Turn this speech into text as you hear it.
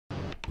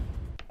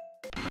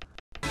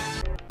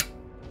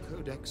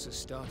Codex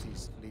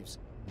Astartes leaves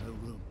no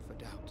room for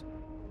doubt.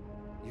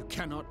 You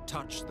cannot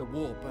touch the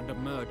warp and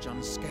emerge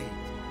unscathed.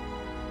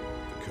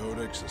 The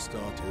Codex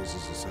Astartes is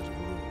a set of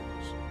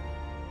rules.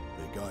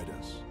 They guide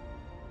us,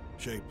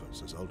 shape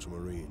us as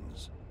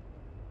Ultramarines,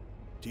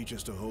 teach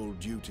us to hold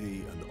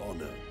duty and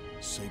honor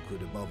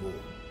sacred above all.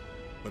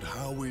 But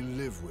how we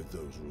live with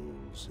those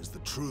rules is the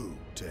true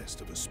test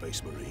of a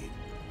Space Marine.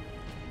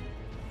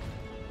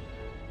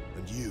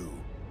 And you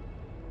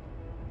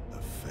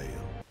have failed.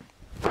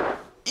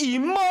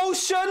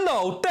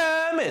 Emotional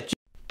damage!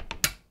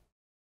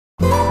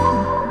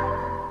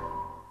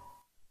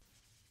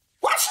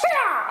 What's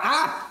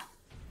that?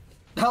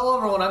 Hello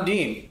everyone, I'm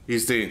Dean.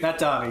 He's Dean. Not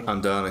Donnie.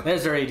 I'm Donnie.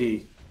 There's our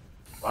AD.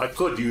 I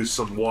could use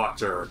some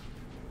water.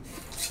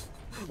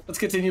 Let's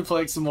continue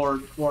playing some more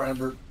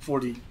Warhammer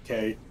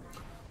 40k.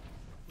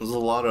 There's a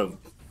lot of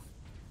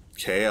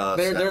chaos.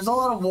 There's a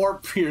lot of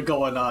warp here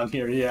going on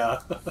here,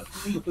 yeah.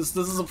 This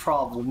is a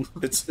problem.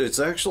 It's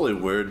actually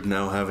weird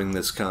now having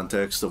this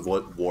context of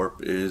what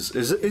warp is.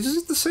 Is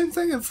it the same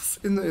thing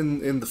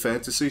in the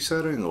fantasy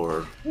setting,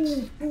 or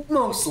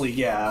Mostly,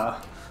 yeah.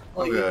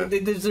 Like, okay.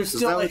 There's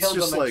still a hell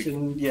just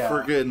dimension, like yeah.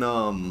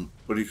 friggin'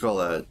 what do you call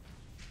that?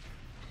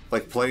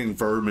 Like playing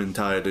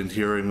Vermintide and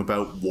hearing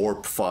about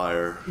warp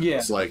fire. Yeah.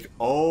 It's like,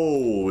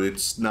 oh,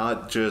 it's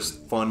not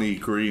just funny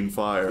green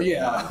fire.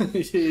 Yeah,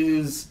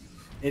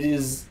 it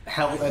is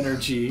hell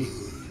energy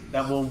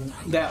that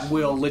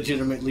will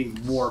legitimately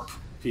warp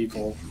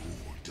people.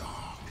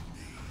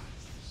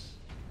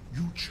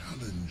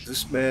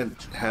 This man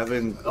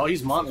having Oh,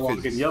 he's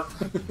monologuing, yep.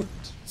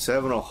 he's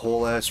having a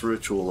whole ass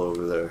ritual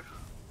over there.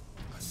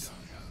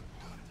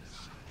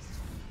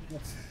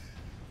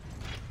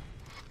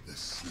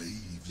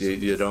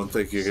 You don't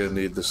think you're gonna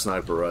need the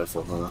sniper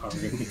rifle, huh?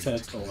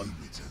 That's going.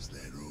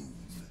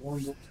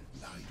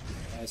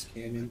 Ass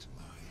cannon.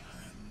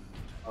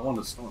 I want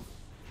a storm.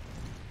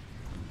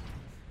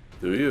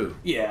 Do you?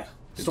 Yeah.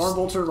 Storm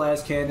bolter,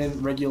 las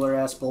cannon, regular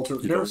ass bolter.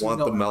 You don't want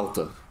the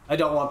melta. I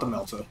don't want the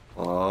melta.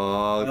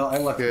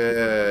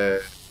 Okay.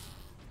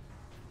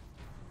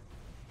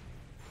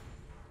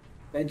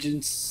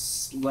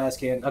 Vengeance, las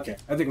cannon. Okay,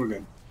 I think we're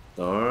good.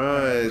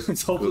 Alright.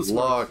 Good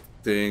luck,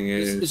 dang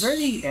it. Is there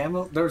any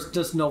ammo? There's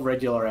just no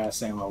regular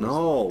ass ammo.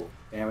 No.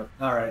 Damn it.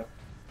 Alright.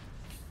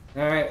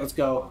 Alright, let's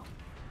go.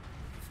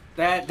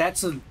 That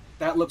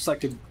looks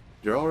like a...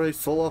 You're already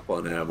full up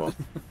on ammo.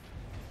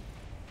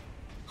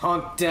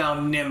 Hunt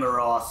down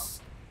Nemeroth.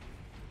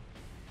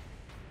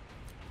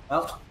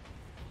 Well.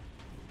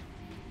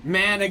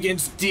 Man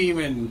against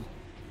demon.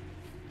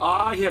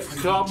 I have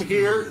come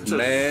here to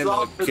Man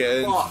suck and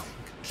against fuck.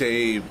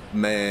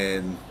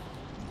 caveman.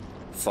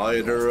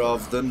 Fighter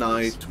of the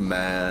night,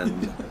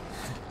 man.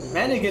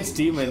 Man Against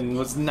Demon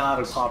was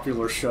not a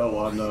popular show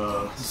on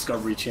the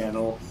Discovery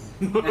Channel.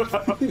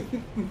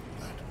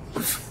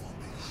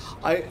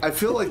 I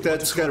feel like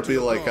that's gotta be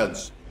like a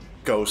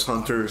Ghost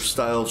Hunter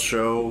style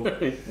show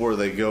where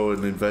they go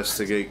and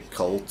investigate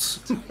cults.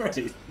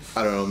 Right.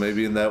 I don't know,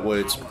 maybe in that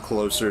way it's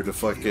closer to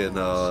fucking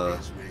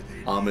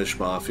Amish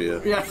Mafia.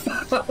 Yeah.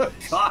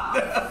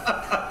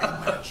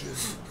 God.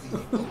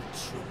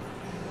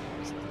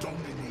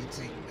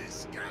 Dominating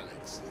this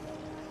galaxy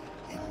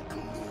in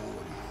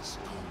glorious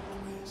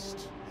conquest,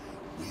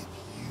 with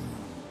you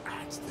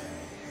at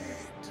their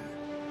head.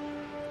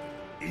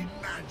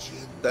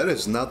 Imagine That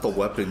is not the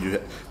weapon you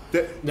have.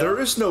 There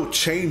is no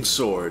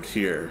chainsword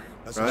here,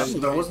 right?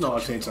 There was no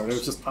chainsaw, it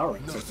was just power.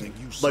 I think.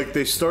 Like,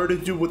 they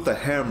started you with the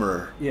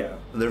hammer, Yeah.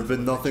 and there have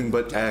been nothing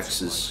but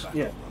axes.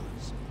 Yeah.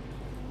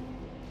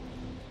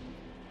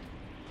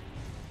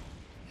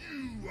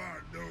 you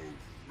are no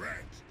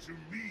threat to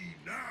me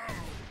now,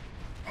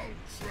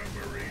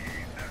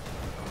 Ultramarine.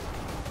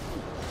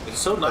 It's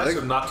so nice of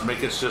them not to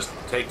make us just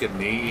take a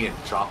knee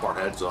and chop our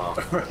heads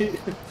off. Right?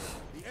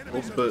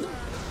 But,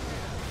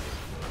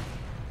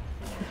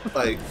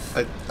 like,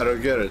 I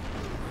don't get it.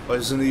 Why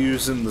isn't he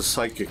using the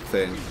psychic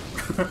thing?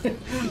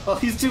 Well,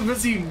 he's too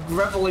busy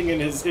reveling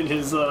in his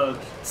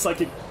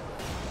psychic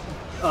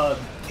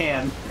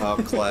can. Oh,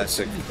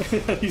 classic.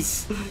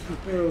 He's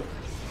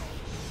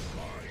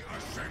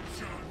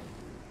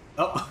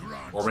oh.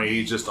 Or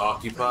maybe he's just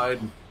occupied.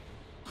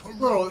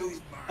 Well,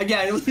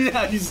 yeah,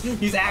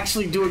 he's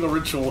actually doing a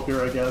ritual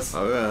here, I guess.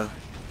 Oh, yeah.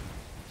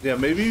 Yeah,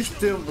 maybe you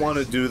didn't want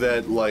to do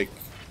that, like,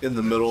 in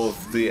the middle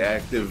of the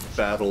active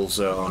battle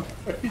zone.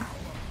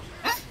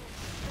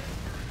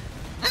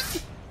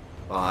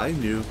 I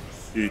knew.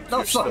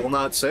 You're still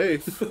not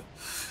safe.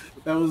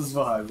 That was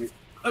fine.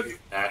 Okay.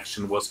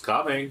 Action was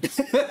coming.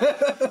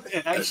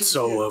 And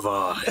so have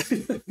I.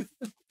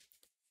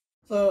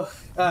 So,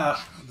 yeah.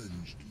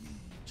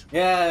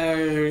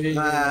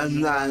 Nah.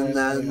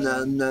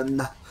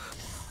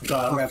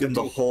 Fucking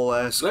the whole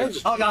ass.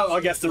 Oh no, I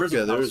guess there is.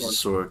 Yeah, there is a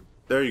sword.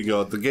 There you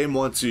go. The game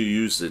wants you to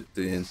use it,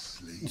 Dean.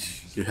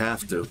 You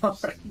have to.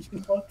 Alright, you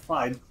know what?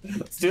 Fine.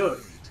 Let's do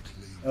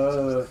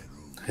it.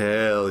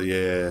 Hell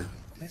yeah.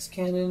 Mass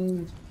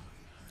cannon.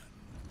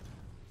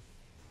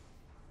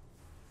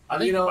 I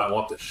think you might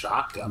want the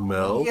shotgun.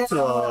 Melta. Yeah,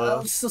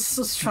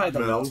 let's try the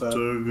Melta.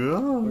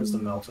 Gun. Where's the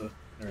Melta?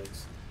 There it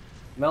is.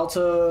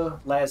 Melta,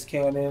 las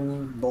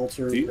cannon,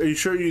 bolter. Are you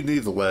sure you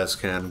need the last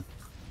cannon?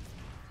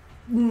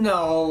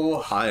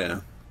 No. I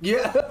am.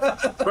 Yeah.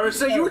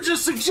 First, you were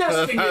just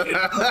suggesting it.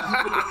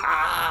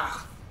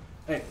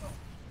 Hey,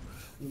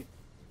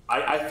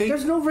 I think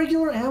there's no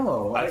regular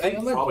ammo. I think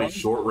I'm probably like,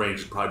 short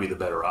range would probably be the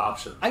better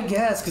option. I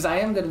guess, because I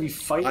am going to be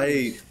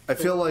fighting. I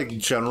feel like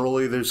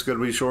generally there's going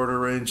to be shorter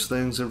range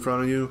things in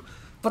front of you.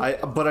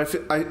 But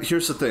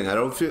here's the thing. I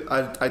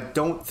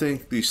don't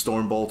think the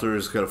Storm Bolter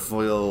is going to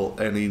fill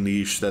any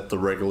niche that the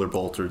regular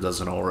Bolter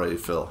doesn't already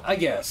fill. I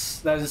guess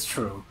that is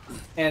true.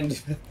 And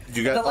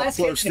you got up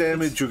close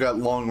damage. You got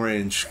long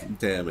range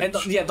damage. And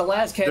the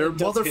last cannon.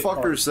 There are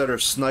motherfuckers that are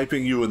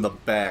sniping you in the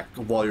back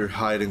while you're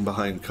hiding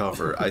behind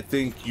cover. I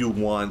think you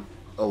want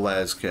a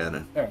las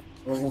cannon. All right,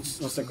 we'll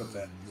stick with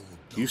that.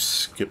 You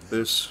skip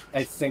this?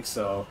 I think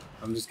so.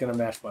 I'm just gonna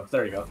mash buttons.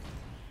 There you go.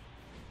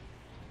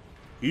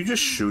 You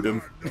just shoot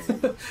him.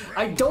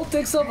 I don't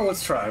think so, but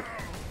let's try.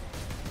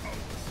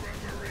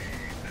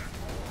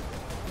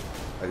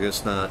 I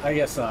guess not. I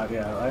guess not,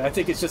 yeah. I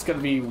think it's just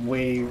gonna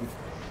be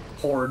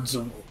hordes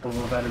of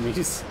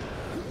enemies.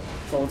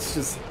 So it's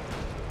just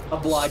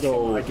oblige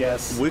him, I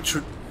guess. Which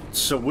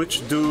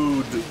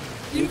dude...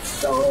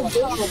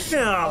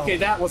 Okay,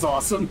 that was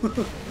awesome.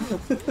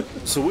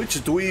 So which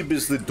dweeb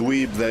is the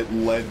dweeb that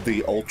led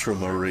the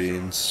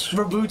Ultramarines?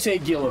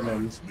 Rabute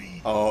Gilliman.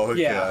 Oh,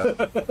 yeah.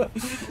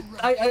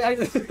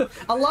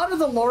 A lot of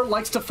the lore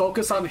likes to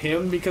focus on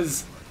him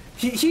because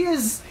he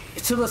is,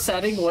 to the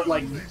setting, what,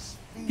 like,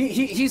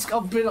 he's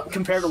been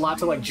compared a lot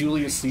to, like,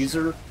 Julius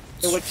Caesar.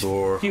 In which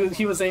sure.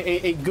 He was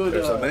a good...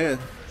 There's a man.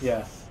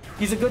 Yeah.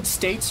 He's a good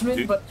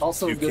statesman, but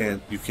also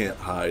good... You can't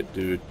hide,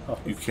 dude. Oh.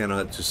 You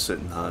cannot just sit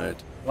and hide.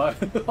 What?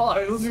 Hold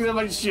on, let's get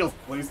my shield,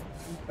 please.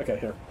 Okay,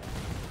 here.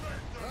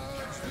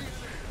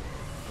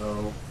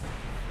 Oh.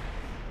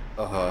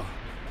 Uh-huh.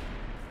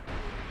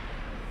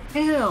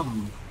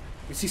 Damn!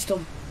 Is he still...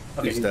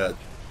 Okay, he's dead.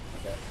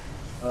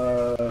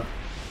 Okay.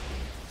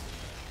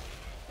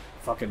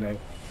 Fucking name.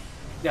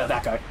 Yeah,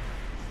 that guy.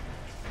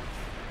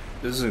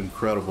 This is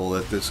incredible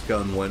that this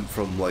gun went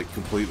from, like,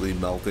 completely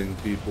melting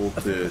people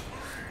to...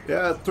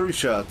 Yeah, 3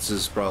 shots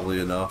is probably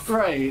enough.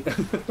 Right.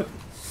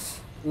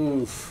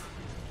 Oof.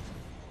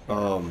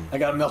 I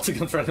got a melting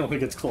gun for anyone who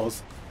gets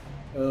close.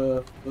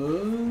 Yeah.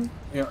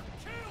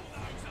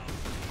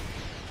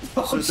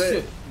 Oh, so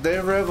shit. They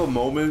ever have a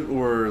moment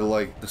where,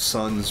 like, the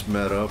suns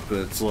met up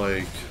and it's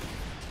like...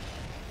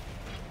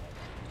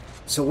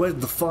 So what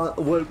did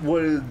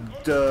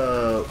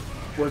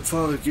what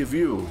Father give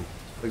you?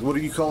 Like, what are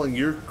you calling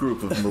your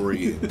group of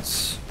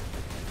Marines?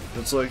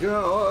 It's like,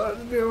 oh,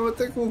 I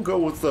think we'll go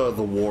with the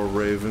War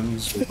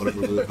Ravens, or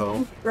whatever the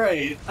hell.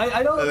 Right.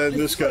 I don't. And then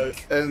this guy,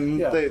 and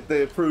yeah.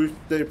 they approach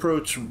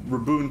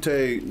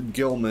Rabunte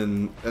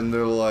Gilman, and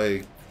they're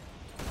like,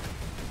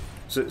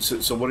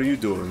 so what are you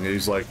doing? And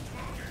he's like,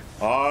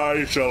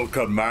 I shall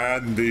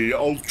command the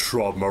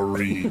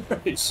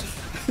Ultramarines.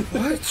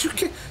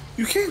 What?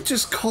 You can't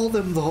just call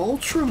them the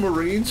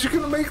Ultramarines. You're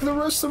gonna make the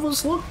rest of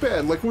us look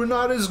bad, like we're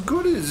not as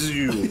good as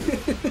you.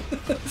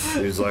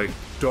 He's like,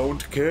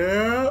 don't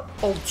care,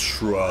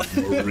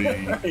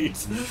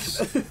 Ultramarines.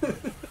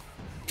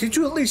 Did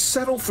you at least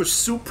settle for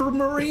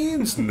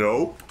Supermarines?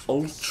 Nope,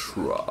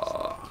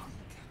 Ultra.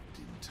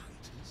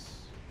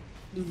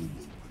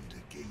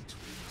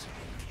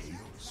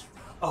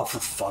 Oh, for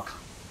fuck.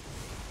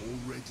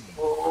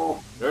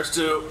 Oh, there's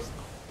 2.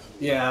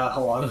 Yeah,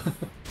 hold on.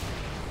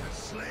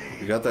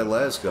 You got that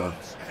last gun.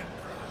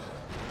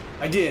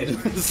 I did.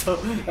 So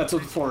that's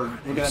what for.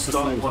 We're gonna have to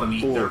don't want to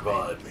eat their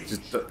bud.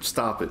 Just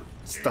stop it.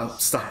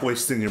 Stop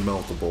wasting your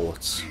melta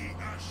bullets.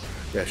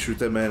 Yeah, shoot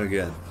that man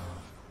again.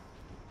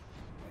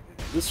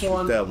 This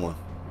one. That one.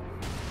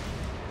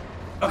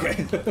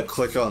 Okay.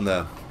 Click on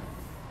that.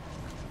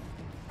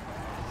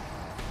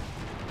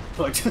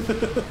 Like.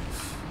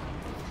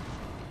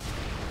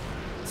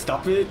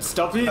 Stop it!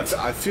 Stop it!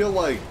 I feel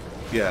like,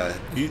 yeah,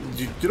 you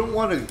don't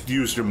want to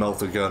use your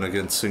melta gun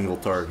against single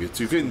targets.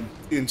 You can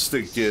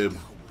insta-gib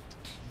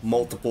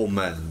multiple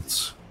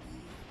mans.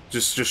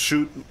 Just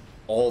shoot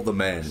all the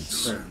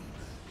mans.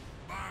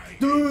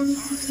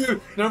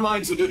 Never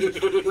mind.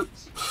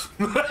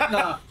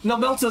 No,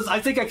 meltas.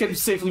 I think I can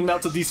safely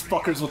melt these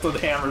fuckers with the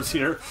hammers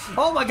here.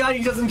 Oh my god,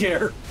 he doesn't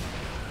care.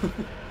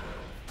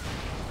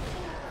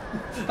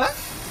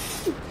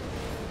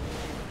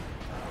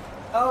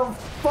 Oh,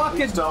 fucking...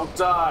 Please don't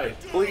die.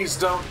 Please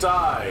don't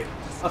die.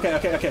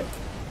 Okay.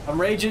 I'm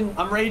raging.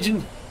 God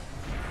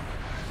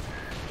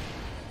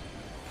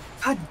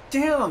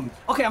damn.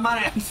 Okay, I'm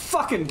out of...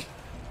 Fucking...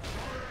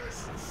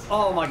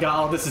 Oh my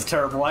god, oh, this is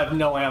terrible. I have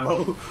no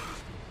ammo.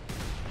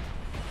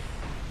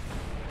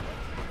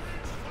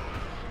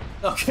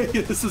 Okay,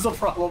 this is a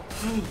problem.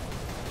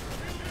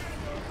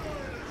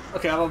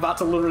 Okay, I'm about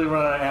to literally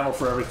run out of ammo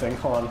for everything.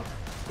 Hold on.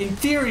 In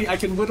theory, I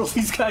can whittle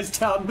these guys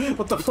down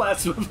with the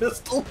plasma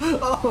pistol.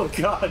 Oh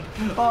god.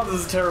 Oh,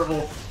 this is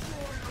terrible.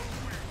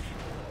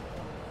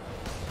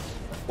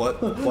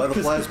 What? Why the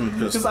plasma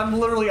pistol? Because I'm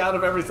literally out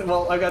of everything.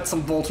 Well, I got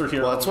some bolter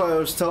here. Well, that's why I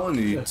was telling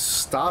you,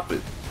 stop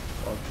it.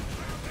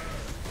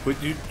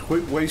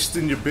 Quit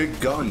wasting your big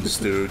guns,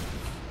 dude.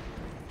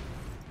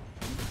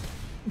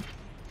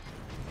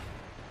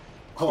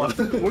 Hold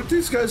on. Weren't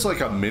these guys like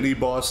a mini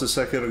boss a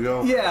second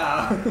ago?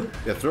 Yeah.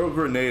 Yeah, throw a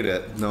grenade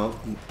at... No,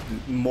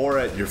 more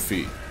at your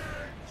feet.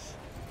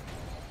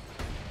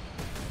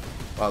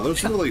 Wow,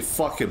 those really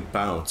fucking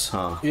bounce,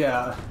 huh?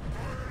 Yeah.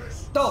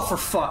 Oh, for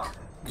fuck.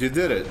 You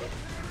did it.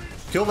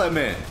 Kill that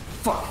man.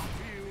 Fuck.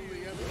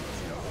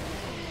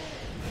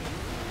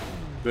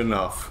 Good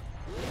enough.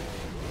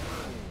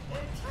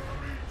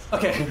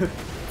 Okay.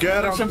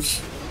 Get him.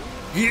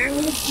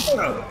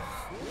 Yeah.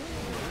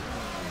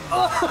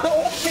 Oh,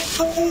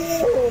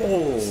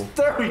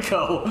 there we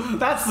go.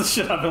 That's the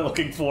shit I've been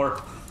looking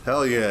for.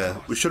 Hell yeah.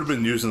 We should have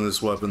been using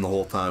this weapon the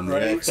whole time. The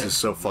Right? axe is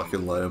so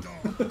fucking lame.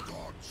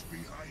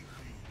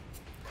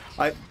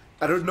 I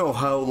don't know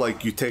how,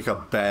 like, you take a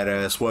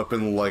badass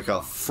weapon like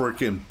a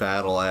freaking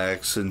battle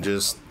axe and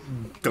just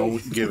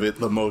don't give it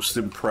the most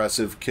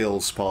impressive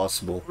kills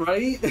possible.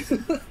 Right?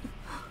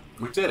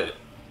 We did it.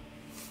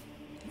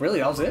 Really,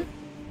 that was it?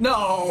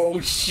 No,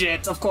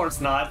 shit, of course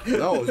not.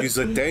 No, he's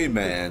a day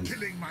man.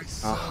 Killing my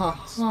son.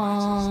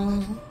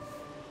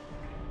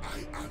 I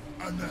am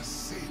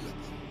unassailable.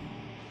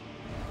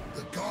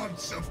 The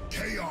gods of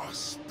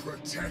chaos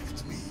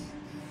protect me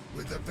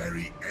with the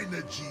very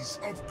energies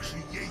of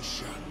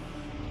creation.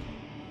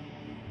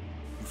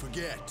 You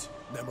forget,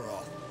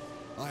 Nemeroth.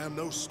 I am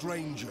no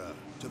stranger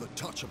to the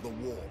touch of the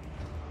warp.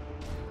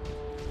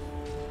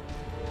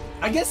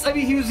 I guess, I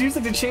mean, he was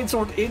using the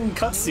chainsword in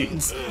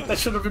cutscenes. That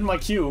should have been my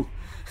cue.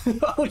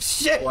 Oh,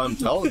 shit! Well, I'm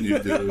telling you,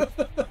 dude.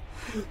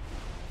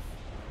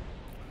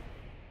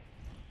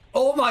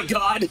 Oh my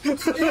god!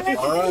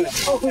 Alright.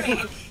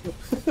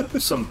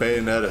 Some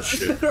Bayonetta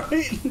shit.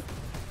 Right?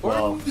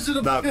 Well,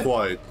 not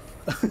quite.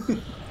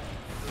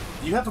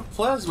 You have a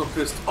plasma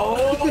pistol.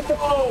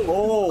 Oh!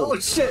 Oh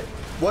shit!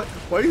 What?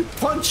 Why are you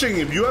punching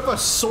him? You have a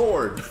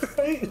sword.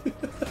 Right?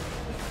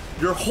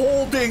 You're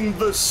holding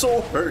the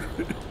sword.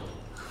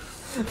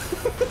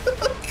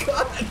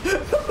 God!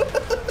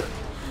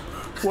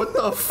 What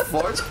the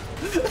fuck?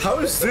 How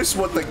is this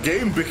what the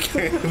game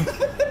became?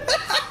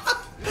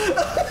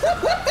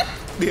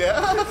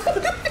 Yeah?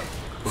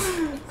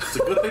 It's a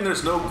good thing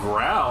there's no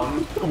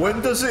ground.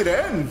 When does it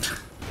end?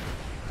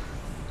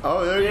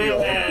 Oh, there you go.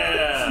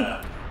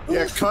 Yeah!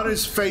 Yeah, cut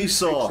his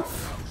face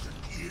off.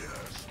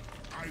 Years,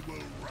 I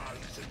will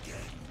rise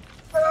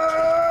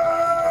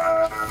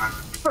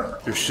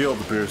again. Your shield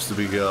appears to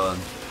be gone.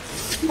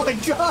 Oh my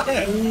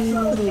god!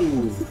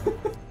 Ooh.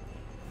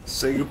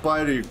 Say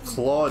goodbye to your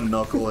claw,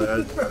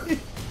 knucklehead.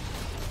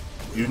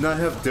 You not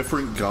have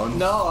different guns?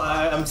 No,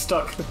 I'm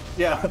stuck.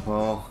 Yeah.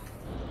 Oh.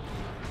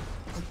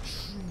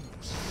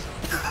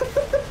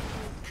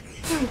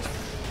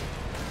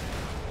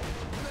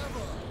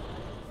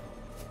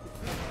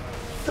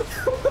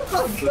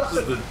 This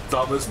is the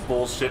dumbest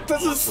bullshit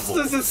possible.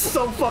 This is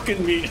so fucking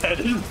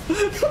meatheaded.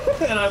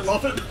 And I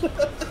love it.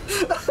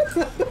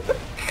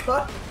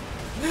 God.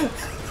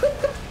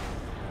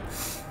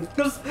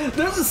 Because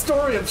there's a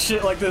story of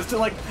shit like this.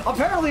 Like,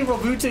 apparently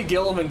Robute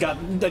Gilliman got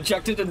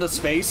ejected into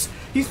space.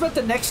 He spent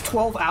the next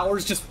 12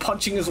 hours just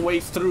punching his way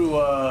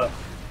through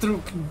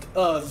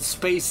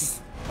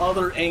space,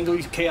 other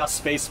angry Chaos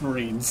Space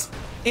Marines,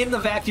 in the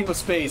vacuum of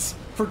space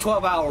for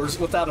 12 hours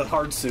without a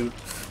hard suit.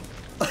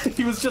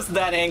 He was just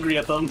that angry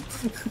at them.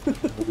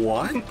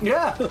 What?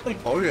 Yeah. Like,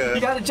 Oh, yeah.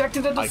 He got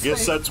ejected into I space.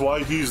 guess that's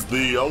why he's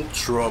the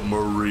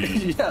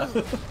Ultramarine. Yeah.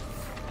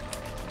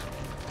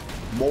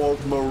 More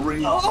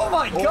Marine. Oh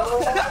my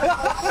god!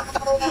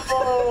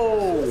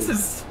 Oh! This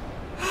is...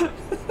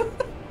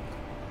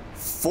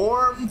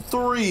 Form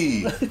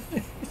 3.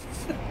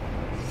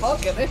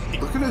 Fucking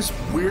it. Look at his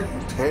weird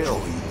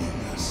tail.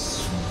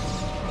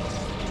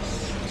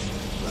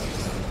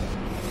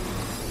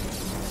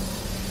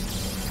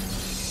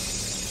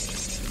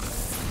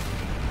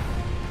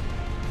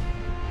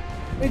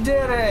 We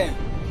did it!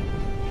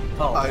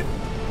 Oh. I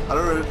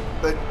don't know.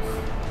 That,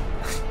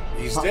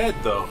 He's dead,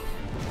 though.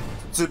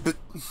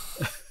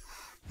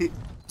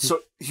 so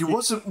he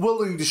wasn't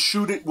willing to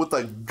shoot it with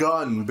a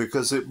gun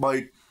because it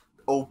might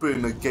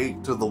open a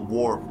gate to the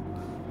warp.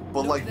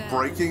 But like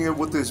breaking it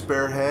with his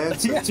bare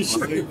hands? Yeah, that's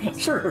sure, fine.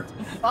 sure.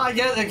 I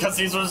get it, because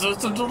he's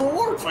resistant to the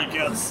warp, I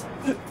guess.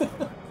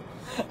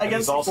 I guess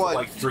He's also But-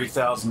 like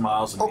 3,000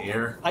 miles in the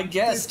air. I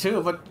guess,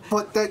 too, but...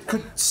 But that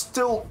could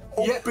still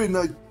Yeah. open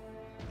a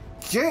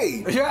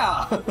gate,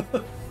 Yeah!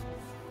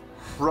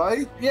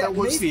 right? Yeah, that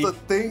was maybe. the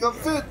thing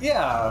of it.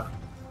 Yeah.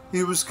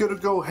 He was gonna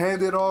go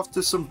hand it off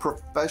to some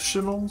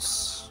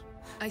professionals.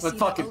 I But see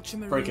fuck that it,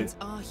 Ultramarines break it.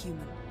 are human.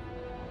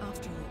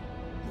 After all.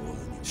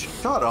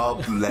 Shut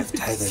up,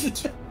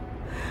 Lieutenant.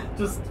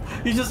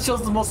 He just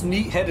chose the most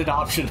neat-headed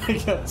option, I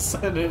guess,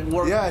 and it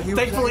worked. Yeah, he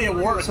Thankfully, it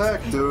was worked. angry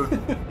as heck, dude.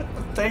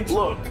 Thankfully.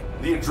 Look,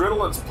 the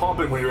adrenaline's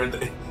pumping when you're in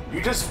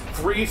You just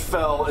free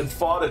fell and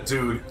fought a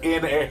dude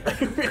in air.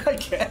 I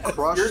guess.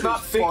 Crush You're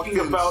not his thinking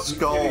fucking about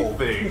skull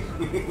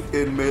anything.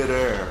 in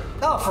midair.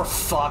 Oh, for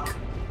fuck.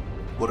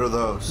 What are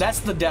those? That's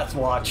the Death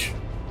Watch.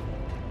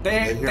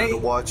 They're here to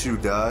watch you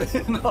die.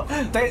 No,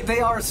 they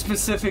are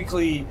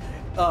specifically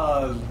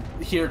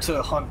here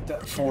to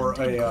hunt for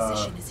a.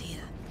 Inquisition is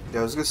here.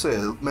 Yeah, I was gonna say,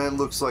 the man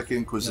looks like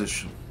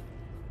Inquisition.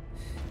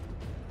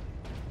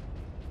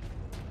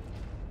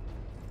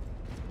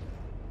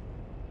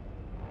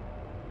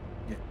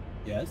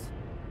 Yes.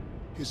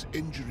 His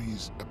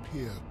injuries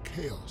appear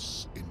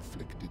chaos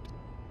inflicted.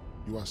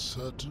 You are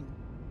certain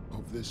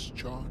of this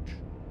charge?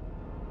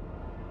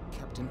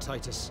 Captain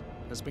Titus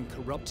has been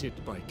corrupted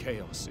by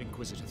chaos,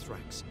 Inquisitor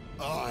Thrax.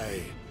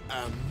 I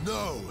am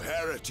no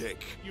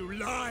heretic. You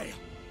lie!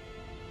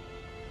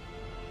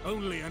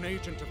 Only an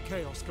agent of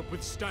chaos could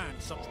withstand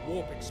such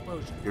warp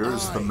exposure.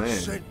 Here's the I man.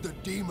 sent the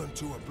demon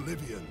to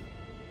oblivion.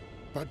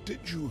 But did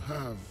you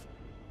have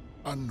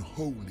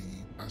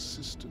unholy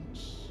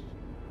assistance?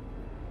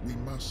 We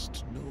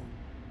must know.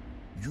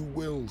 You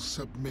will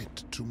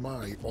submit to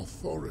my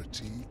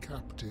authority,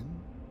 Captain,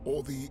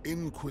 or the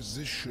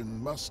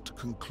Inquisition must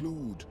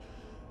conclude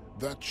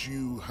that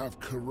you have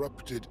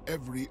corrupted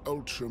every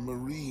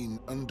Ultramarine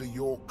under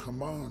your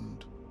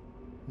command,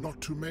 not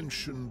to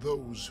mention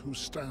those who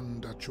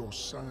stand at your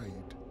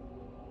side.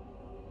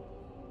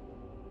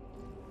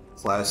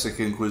 Classic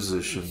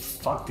Inquisition.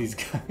 Fuck these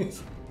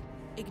guys.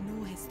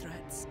 Ignore his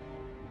threats.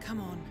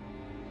 Come on.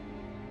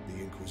 The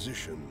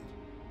Inquisition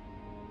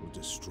will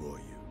destroy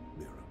you,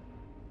 Mira,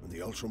 and the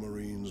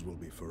Ultramarines will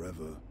be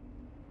forever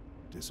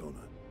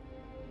dishonored.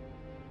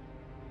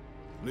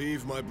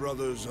 Leave my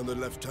brothers and the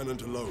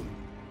Lieutenant alone.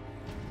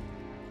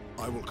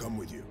 I will come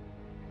with you.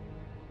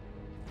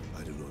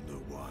 I do not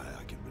know why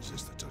I can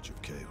resist the touch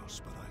of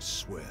chaos, but I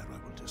swear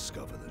I will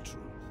discover the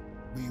truth.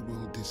 We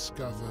will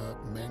discover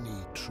many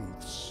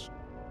truths,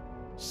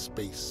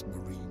 Space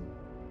Marine.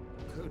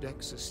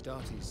 Codex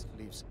Astartes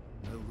leaves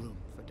no room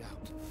for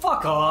doubt.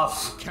 Fuck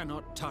off. You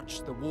cannot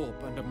touch the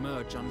warp and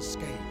emerge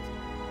unscathed.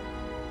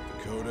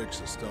 The Codex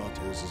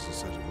Astartes is a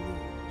set of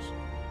rules.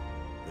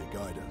 They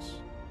guide us,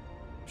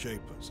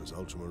 shape us as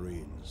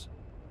Ultramarines,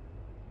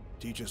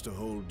 teach us to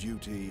hold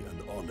duty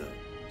and honor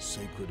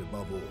sacred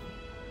above all.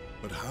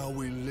 But how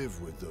we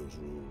live with those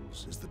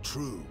rules is the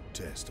true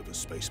test of a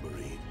Space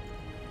Marine.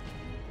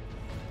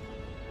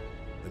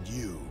 And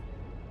you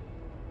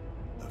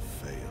have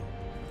failed.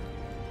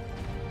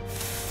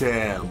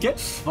 Damn. Get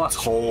fucked.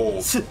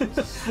 Told.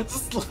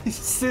 this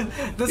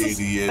is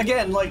Idiot.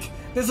 again like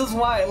this is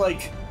why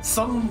like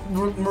some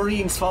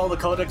Marines follow the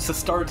Codex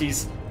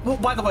Astartes. Well,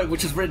 by the way,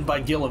 which is written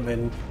by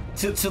Gilliman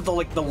to the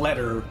like the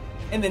letter,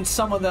 and then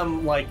some of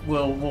them like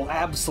will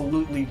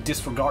absolutely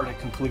disregard it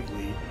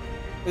completely.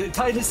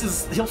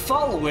 Titus he'll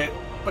follow it,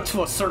 but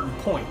to a certain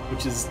point,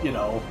 which is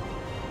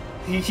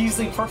he's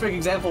the perfect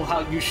example of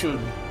how you should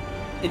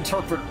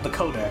interpret the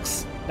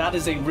Codex, not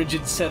as a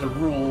rigid set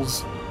of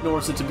rules, nor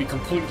is it to be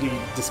completely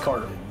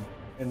discarded,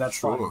 and that's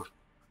Sure. fine.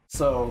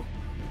 So,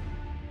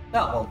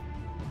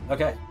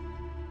 okay.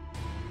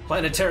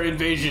 Planetary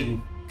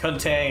invasion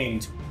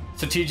contained.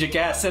 Strategic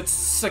assets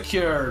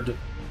secured.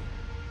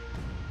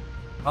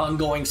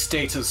 Ongoing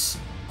status.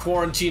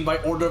 Quarantine by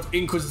order of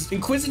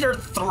Inquisitor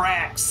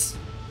Thrax.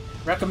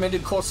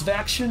 Recommended course of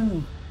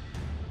action.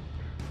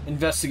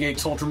 Investigate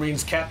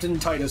Ultramarines Captain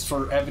Titus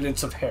for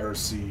evidence of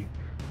heresy.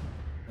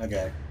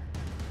 Okay.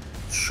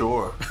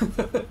 Sure.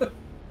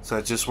 Is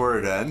that just where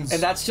it ends?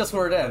 And that's just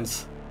where it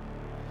ends.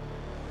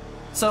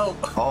 So,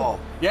 Oh,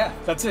 yeah,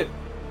 that's it.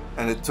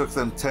 and it took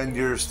them 10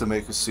 years to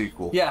make a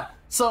sequel. Yeah.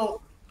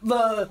 So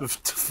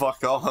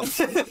Fuck off.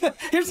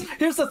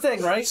 here's the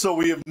thing, right? So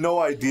we have no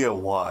idea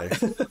why.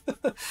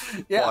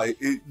 Yeah. Why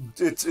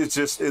it's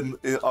just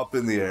up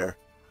in the air.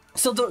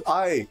 So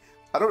I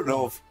don't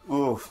know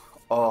if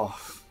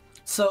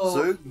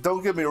So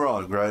don't get me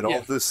wrong, right? Yeah.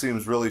 All this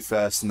seems really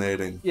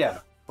fascinating. yeah.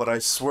 But I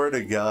swear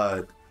to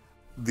God,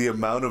 the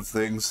amount of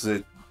things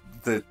that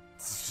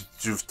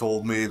you've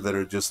told me that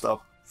are just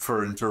up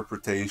for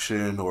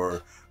interpretation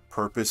or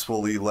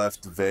purposefully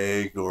left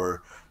vague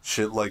or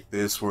shit like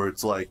this, where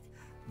it's like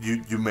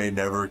you may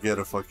never get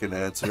a fucking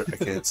answer. I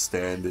can't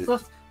stand it.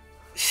 Well,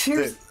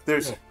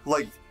 There's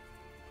like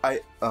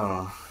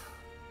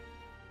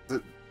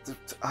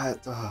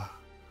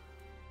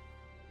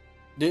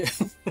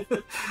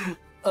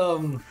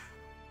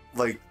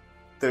like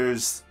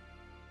there's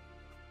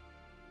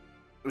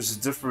a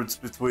difference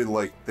between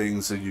like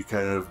things that you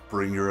kind of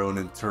bring your own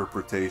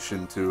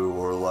interpretation to,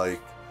 or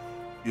like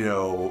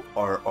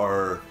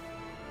are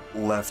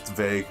left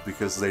vague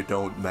because they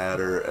don't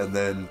matter, and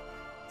then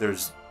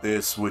there's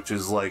this, which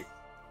is like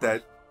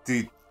that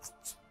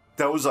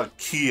was a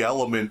key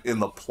element in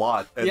the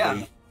plot,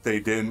 and they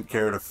didn't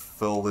care to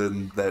fill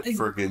in that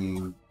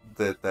friggin'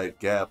 that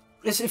gap.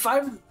 If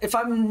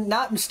I'm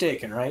not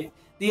mistaken, right?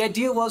 The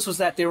idea was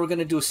that they were going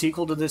to do a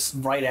sequel to this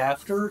right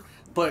after,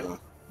 but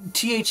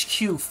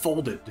THQ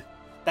folded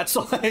That's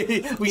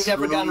why we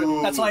never got.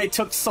 That's why it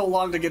took so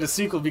long to get a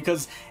sequel,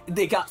 because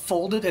they got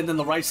folded, and then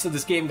the rights to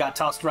this game got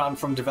tossed around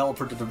from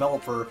developer to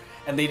developer,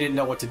 and they didn't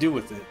know what to do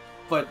with it.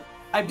 But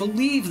I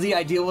believe the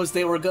idea was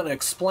they were going to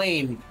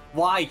explain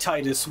why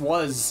Titus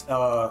was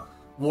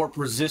warp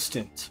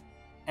resistant,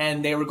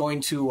 and they were going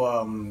to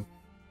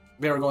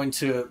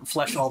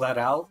flesh all that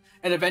out.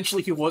 And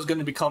eventually, he was going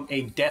to become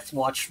a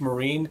Deathwatch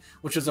Marine,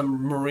 which is a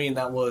Marine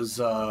that was.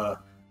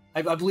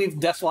 I believe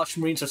Deathwatch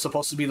Marines are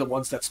supposed to be the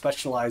ones that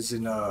specialize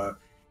in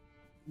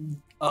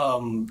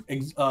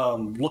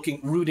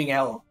rooting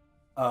out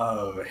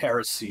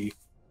heresy.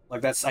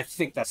 Like I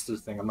think that's the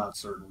thing. I'm not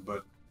certain,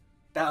 but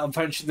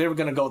they were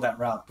going to go that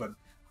route. But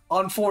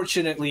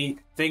unfortunately,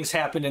 things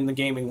happen in the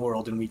gaming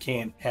world, and we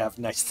can't have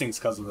nice things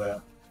because of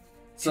that.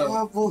 So,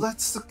 yeah, well,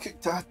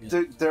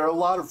 there are a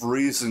lot of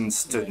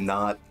reasons to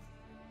not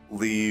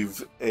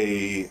leave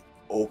a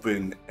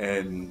open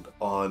end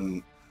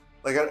on.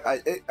 Like,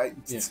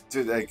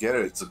 dude, I get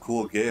it. It's a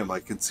cool game. I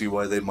can see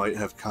why they might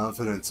have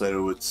confidence that it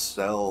would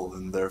sell,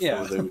 and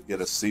therefore they would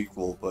get a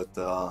sequel. But,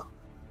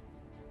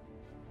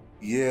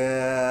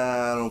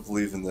 yeah, I don't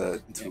believe in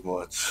that too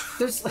much.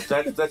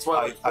 That's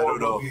why like, I don't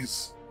know.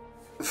 Movies,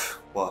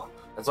 well,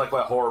 that's like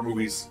why horror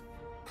movies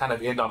kind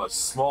of end on a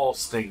small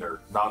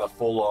stinger, not a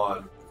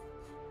full-on.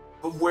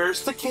 But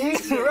where's the king?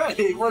 Right.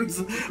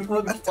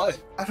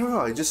 I don't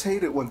know. I just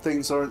hate it when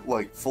things aren't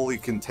like fully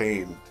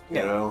contained.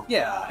 You know?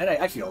 Yeah, and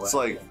I feel that. It's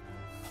like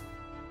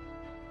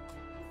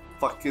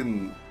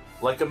fucking.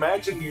 Like,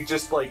 imagine you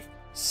just like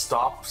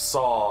stop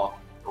Saw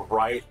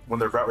right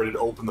when they're about ready to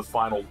open the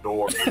final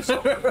door or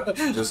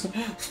something. Just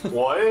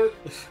what?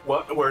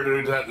 What? Where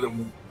did that?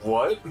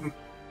 What?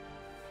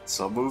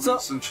 Some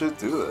movies and shit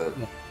do that.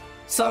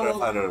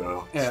 So I don't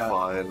know. It's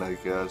fine, I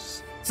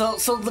guess. So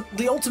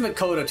the ultimate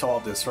coda to all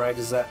this, right,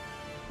 is that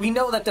we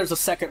know that there's a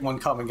second one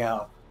coming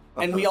out,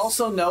 and we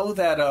also know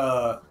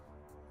that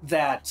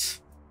that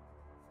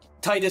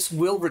Titus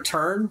will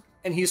return,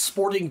 and he's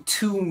sporting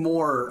 2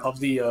 more of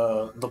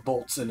the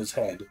bolts in his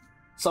head.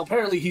 So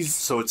apparently he's...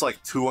 So it's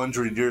like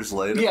 200 years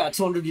later? Yeah,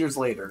 200 years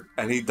later.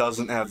 And he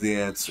doesn't have the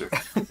answer.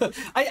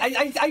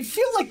 I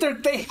feel like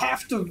they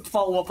have to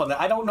follow up on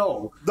that. I don't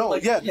know. No,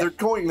 like, they're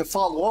going to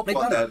follow up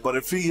on that, but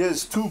if he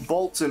has 2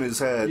 bolts in his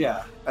head,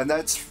 and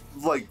that's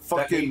like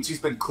fucking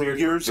he's been cleared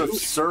years of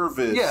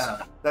service,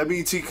 that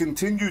means he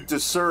continued to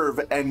serve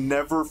and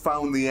never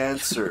found the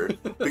answer,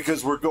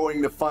 because we're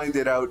going to find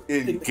it out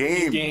in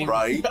game,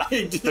 right?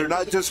 They're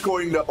not just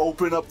going to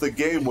open up the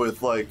game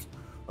with like,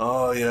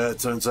 oh yeah, it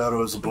turns out it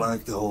was a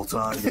blank the whole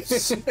time.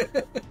 It's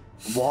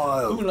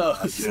wild. Who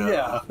knows?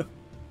 Yeah.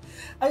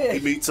 He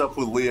meets up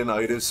with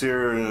Leonidas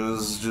here, and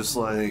it's just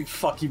like,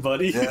 fuck you,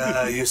 buddy.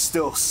 Yeah, you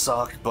still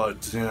suck,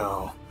 but you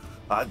know,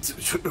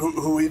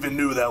 who even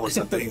knew that was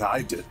a thing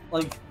I did?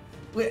 Like,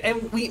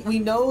 we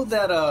know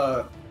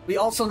that we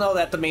also know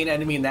that the main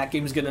enemy in that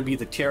game is going to be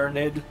the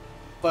Tyrannid,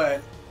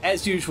 but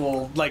as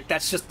usual, like,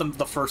 that's just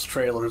the first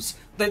trailers.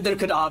 There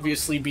could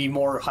obviously be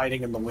more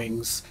hiding in the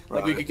wings.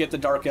 Like, we could get the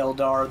Dark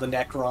Eldar, the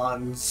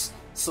Necrons.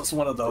 So it's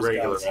one of those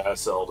regular guys.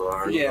 ass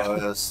Eldar. Yeah. Oh,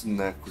 yes,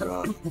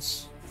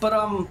 Necrons. But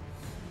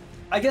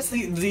I guess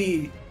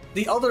the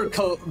other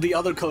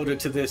coda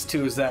to this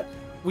too is that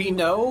we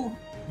know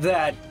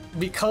that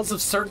because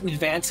of certain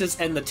advances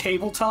in the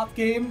tabletop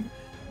game,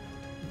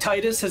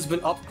 Titus has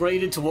been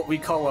upgraded to what we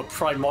call a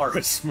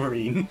Primaris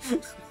Marine.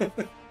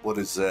 What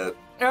is that?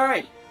 All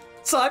right.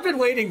 So I've been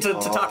waiting to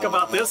talk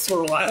about this for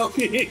a while.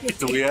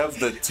 Do we have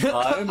the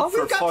time?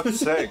 For fuck's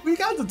sake. We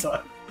got the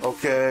time.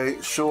 Okay,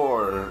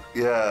 sure.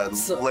 Yeah,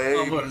 So,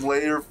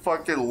 lay your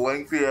fucking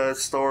lengthy ass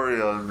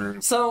story on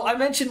me. So I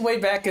mentioned way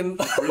back in...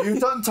 Were you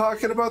done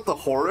talking about the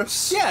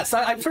Horus? Yes,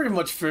 I pretty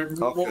much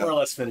more or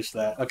less finished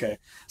that. Okay.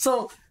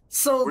 So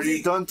Were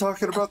you done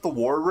talking about the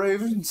War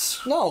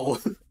Ravens? No.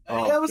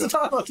 Oh, I wasn't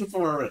talking about the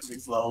War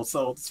Ravens, though,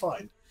 so it's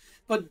fine.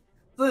 But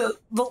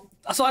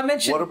so I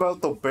mentioned... What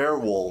about the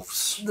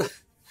Beowulfs?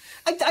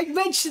 I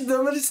mentioned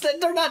them, but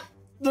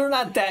they're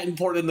not that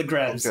important in the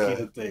grand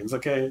scheme of things,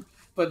 okay?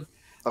 But...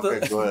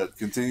 Okay, go ahead.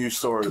 Continue your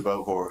story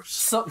about Horus.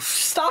 So,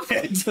 stop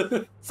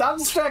it! Stop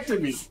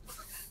distracting me!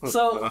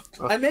 So,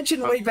 I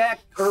mentioned way back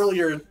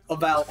earlier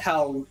about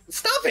how...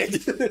 Stop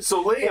it!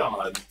 So,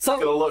 Leon,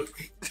 gonna look...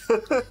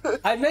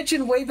 I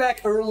mentioned way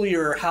back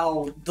earlier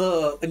how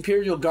the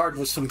Imperial Guard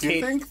was from... Do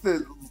you think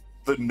that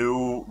the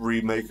new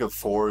remake of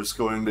 4 is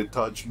going to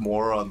touch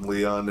more on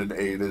Leon and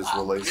Ada's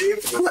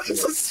relationship?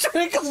 Let's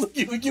strangle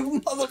you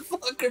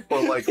motherfucker!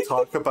 Or, like,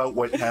 talk about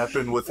what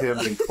happened with him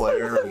and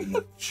Claire and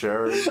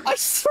Sharon? I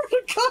swear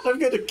to God, I'm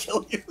gonna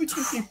kill you if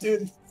you keep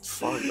doing this.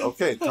 Fine.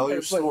 Okay, tell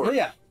your story. But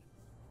yeah.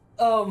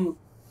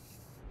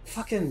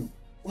 Fucking...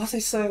 What was I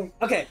saying?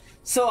 Okay,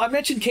 so I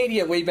mentioned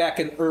Cadia way back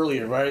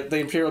earlier, right? The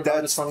Imperial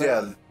Guard is from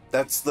there.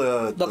 That's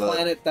the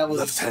planet that was...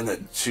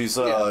 Lieutenant. She's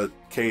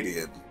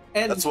Cadian.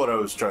 And, that's what I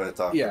was trying to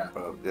talk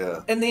about, yeah.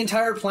 And the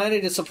entire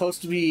planet is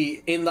supposed to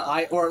be in the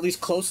eye, or at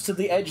least close to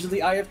the edge of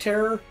the Eye of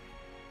Terror.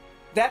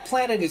 That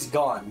planet is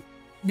gone.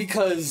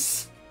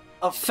 Because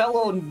a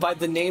fellow by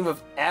the name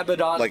of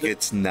Abaddon. Like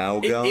it's now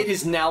gone? It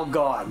is now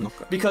gone.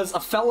 Okay. Because a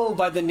fellow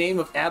by the name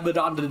of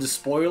Abaddon the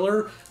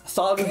Despoiler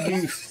thought it would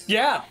be...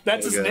 Yeah,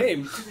 that's his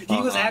name.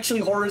 He was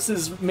actually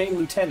Horus's main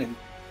lieutenant.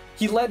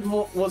 He led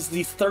what was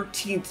the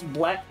 13th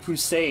Black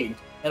Crusade.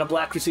 And a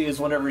Black Crusade is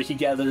whenever he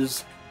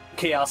gathers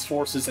Chaos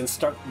forces and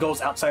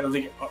goes outside of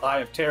the Eye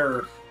of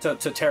Terror to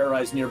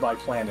terrorize nearby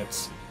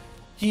planets.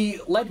 He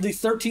led the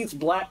 13th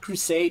Black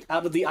Crusade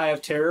out of the Eye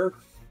of Terror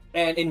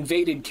and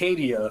invaded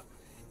Cadia.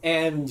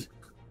 And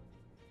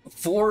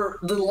for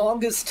the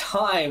longest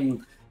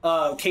time,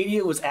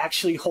 Cadia was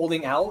actually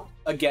holding out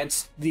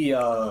against the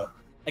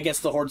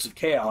Hordes of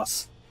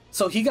Chaos.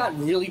 So he got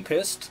really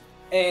pissed,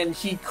 and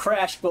he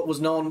crashed what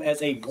was known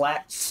as a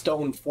Black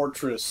Stone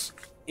Fortress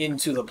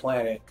into the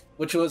planet,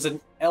 which was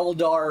an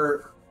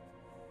Eldar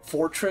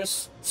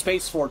fortress,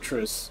 space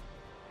fortress,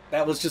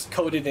 that was just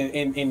coated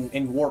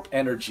in warp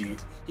energy.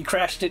 He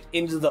crashed it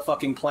into the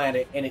fucking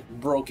planet, and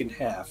it broke in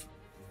half.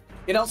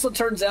 It also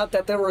turns out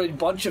that there were a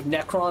bunch of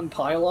Necron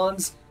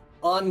pylons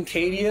on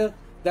Cadia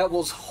that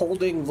was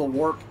holding the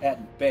warp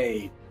at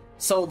bay.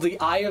 So the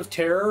Eye of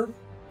Terror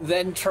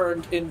then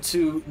turned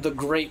into the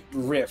Great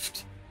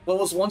Rift. What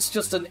was once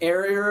just an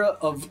area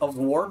of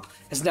warp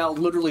has now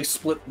literally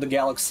split the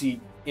galaxy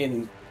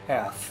in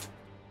half.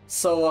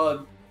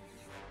 So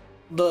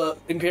the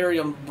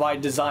Imperium by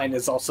design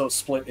is also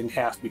split in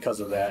half because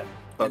of that.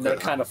 And they're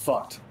kind of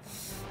fucked.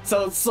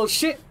 So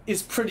shit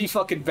is pretty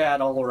fucking bad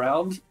all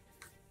around.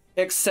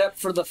 Except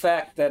for the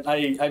fact that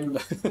I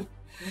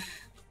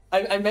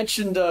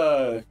mentioned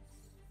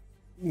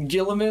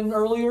Gilliman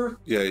earlier.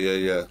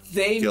 Yeah.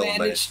 They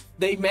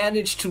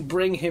managed to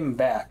bring him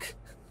back.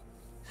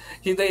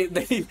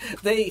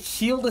 They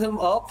healed him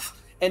up,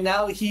 and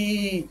now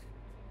he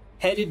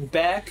headed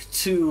back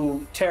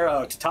to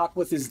Terra to talk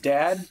with his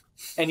dad,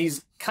 and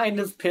he's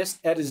kind of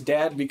pissed at his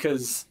dad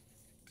because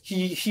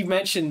he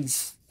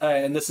mentions,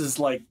 and this is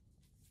like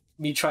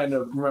me trying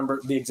to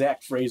remember the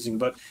exact phrasing,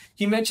 but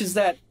he mentions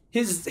that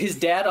his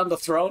dad on the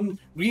throne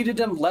greeted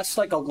him less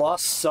like a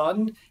lost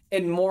son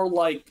and more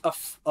like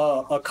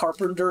a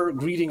carpenter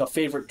greeting a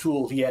favorite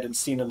tool he hadn't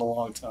seen in a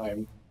long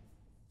time.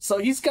 So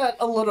he's got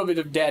a little bit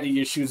of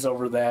daddy issues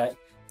over that.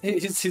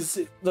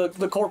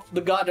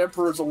 The God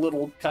Emperor's a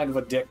little kind of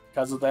a dick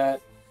because of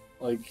that.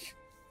 Like,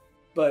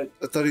 but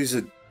I thought he's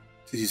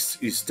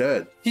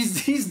dead.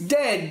 He's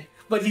dead,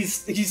 but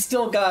he's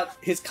still got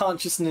his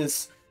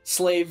consciousness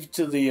slave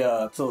to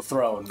the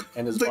throne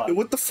and his body.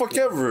 What the fuck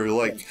ever?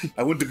 Like,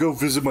 I went to go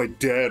visit my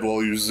dad while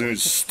he was in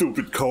his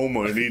stupid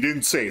coma, and he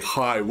didn't say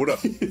hi. What a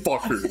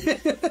fucker!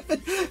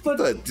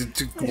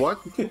 What?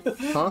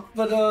 Huh?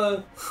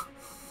 But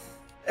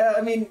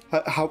I mean,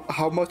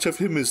 how much of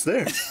him is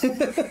there?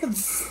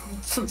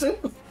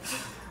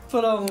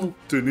 But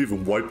didn't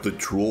even wipe the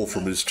drool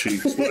from his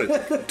cheeks.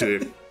 What a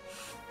dick!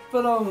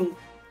 But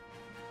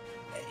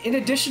in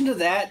addition to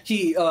that,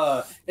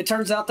 it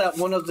turns out that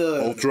one of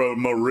the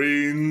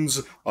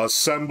Ultramarines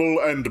assemble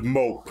and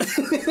mope.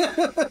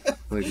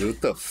 Like,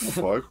 what the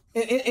fuck?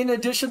 In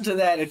addition to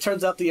that, it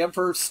turns out the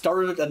Emperor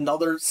started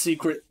another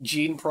secret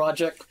gene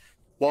project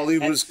while he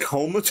was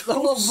comatose.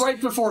 Well, right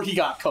before he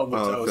got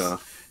comatose,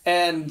 okay.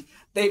 And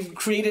they've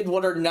created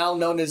what are now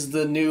known as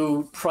the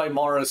new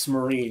Primaris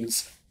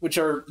Marines, which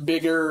are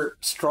bigger,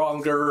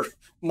 stronger,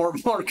 more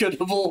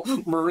marketable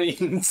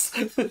Marines.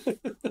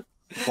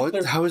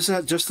 What? How is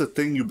that just a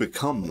thing you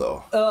become,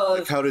 though?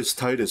 Like, how does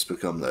Titus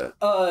become that?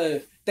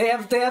 They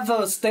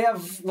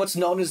have what's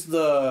known as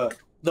the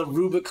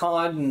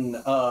Rubicon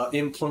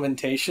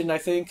implementation, I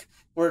think,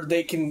 where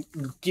they can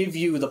give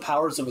you the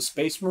powers of a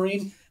Space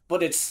Marine,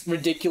 but it's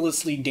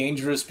ridiculously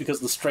dangerous because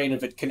the strain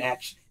of it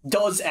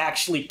does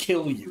actually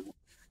kill you.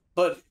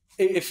 But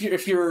if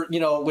you're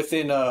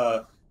within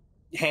a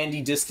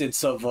handy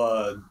distance of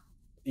the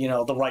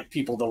right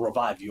people, they'll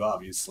revive you,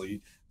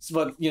 obviously.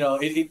 But,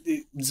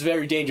 it's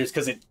very dangerous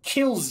because it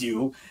kills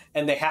you,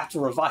 and they have to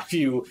revive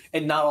you,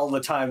 and not all the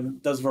time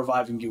does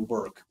reviving you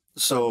work.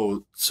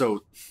 So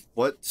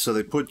what? So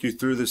they put you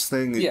through this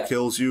thing, it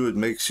kills you, it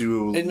makes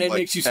you,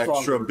 makes you extra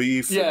stronger.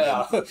 beef.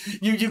 Yeah,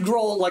 you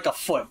grow like a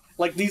foot.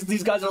 Like,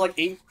 these guys are like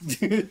 8...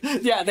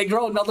 yeah, they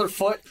grow another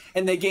foot,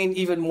 and they gain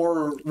even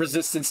more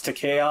resistance to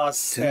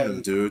chaos.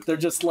 Damn, dude. They're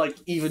just, like,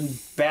 even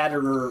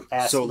badder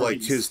ass So, Marines.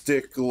 like, his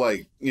dick,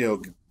 like,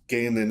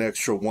 gained an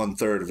extra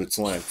 1/3 of its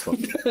length.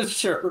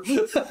 Sure.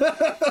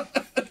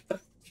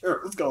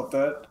 Sure, let's go with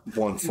that.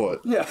 1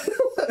 foot. Yeah.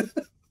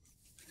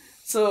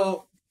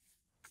 So,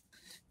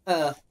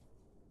 I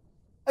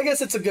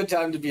guess it's a good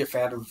time to be a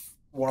fan of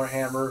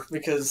Warhammer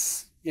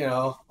because,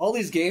 all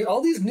these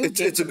new games.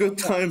 It's a good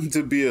time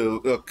to be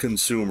a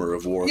consumer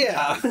of Warhammer.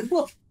 Yeah.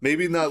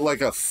 Maybe not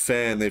like a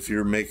fan if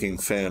you're making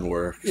fan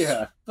work.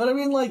 Yeah. But I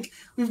mean, like,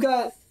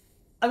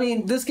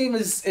 this game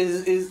is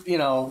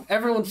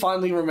everyone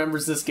finally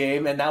remembers this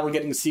game, and now we're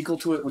getting a sequel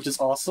to it, which is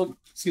awesome.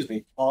 Excuse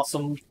me.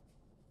 Awesome.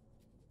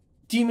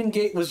 Demon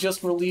Gate was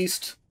just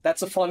released.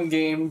 That's a fun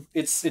game.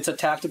 It's a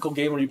tactical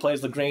game where you play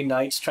as the Grey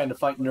Knights trying to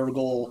fight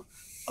Nurgle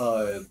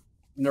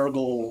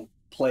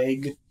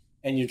Plague.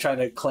 and you're trying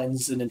to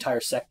cleanse an entire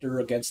sector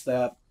against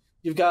that.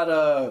 You've got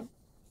a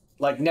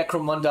like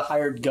Necromunda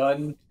hired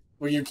gun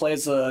where you play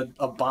as a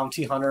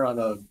bounty hunter on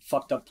a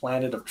fucked up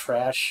planet of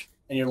trash,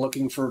 and you're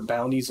looking for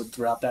bounties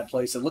throughout that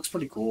place. It looks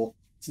pretty cool.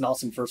 It's an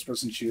awesome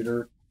first-person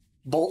shooter.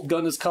 Bolt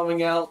Gun is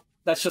coming out.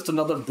 That's just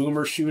another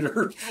boomer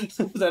shooter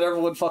that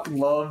everyone fucking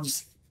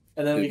loves.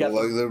 And then People we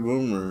got like their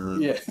boomer.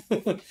 yeah,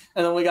 and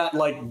then we got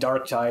like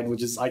Dark Tide,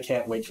 which is I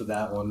can't wait for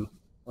that one.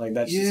 Like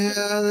that's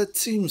That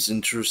seems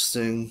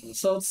interesting.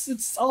 so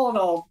it's all in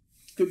all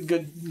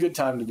good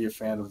time to be a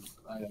fan of.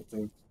 I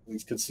think at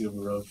least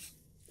consumer of.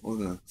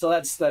 Okay. So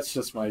that's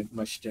just my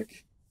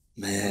shtick.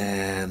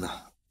 Man.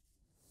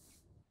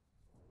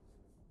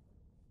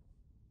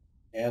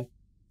 And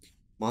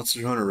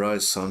Monster Hunter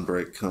Rise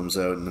Sunbreak comes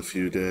out in a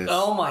few days.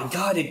 oh my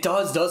god, it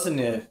does, doesn't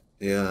it?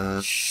 Yeah.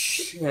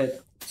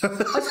 Shit.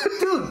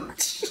 Dude,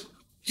 shut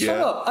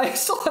Yeah. up. I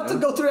still have to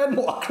go through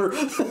Endwalker.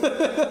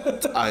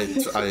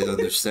 I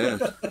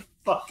understand.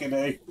 Fucking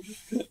A.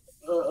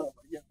 Oh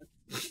my god.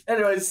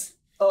 Anyways,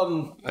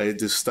 I had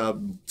to stop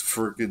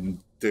freaking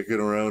dicking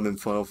around in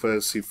Final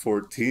Fantasy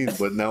 14,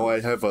 but now I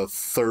have a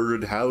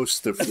third house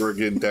to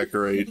friggin'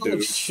 decorate, oh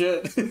dude.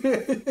 shit.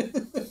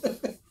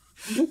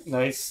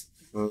 Nice.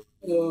 Uh.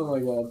 Oh my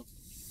god.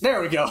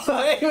 There we go.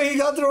 We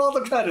got through all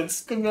the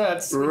credits.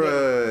 Congrats.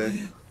 Right.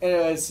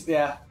 Anyways,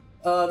 yeah.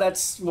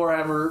 That's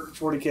Warhammer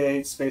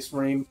 40k Space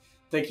Marine.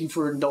 Thank you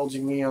for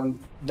indulging me on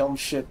dumb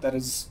shit that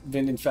has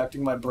been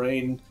infecting my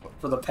brain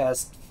for the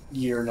past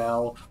year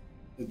now.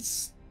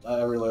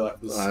 I really like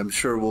this. I'm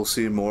sure we'll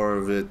see more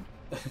of it.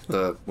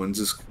 When's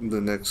the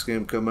next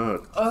game come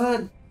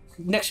out?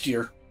 Next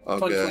year.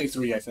 Okay.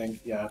 2023, I think.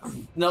 Yeah.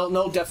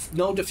 No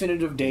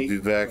definitive date. Be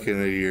back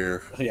in a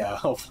year. Yeah,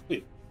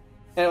 hopefully.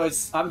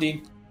 Anyways, I'm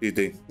Dean.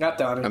 ED. Not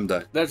Donnie. I'm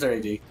done. There's our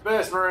AD.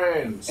 Space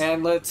Marines!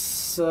 And we'll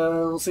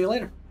see you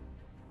later.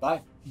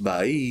 Bye.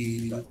 Bye.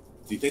 Do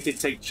you think they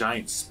take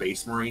giant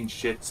Space Marine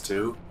shits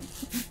too?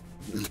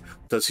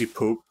 Does he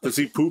poop? Does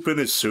he poop in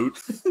his suit?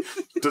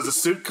 Does the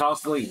suit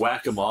constantly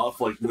whack him off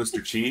like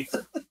Mr. Chief?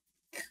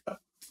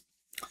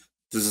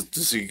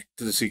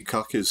 Does he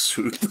cuck his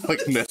suit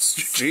like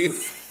Master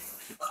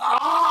Chief?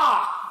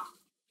 Ah!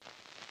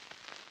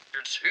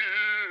 It's here,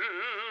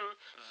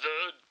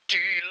 the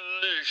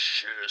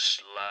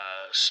delicious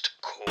last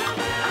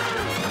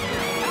course.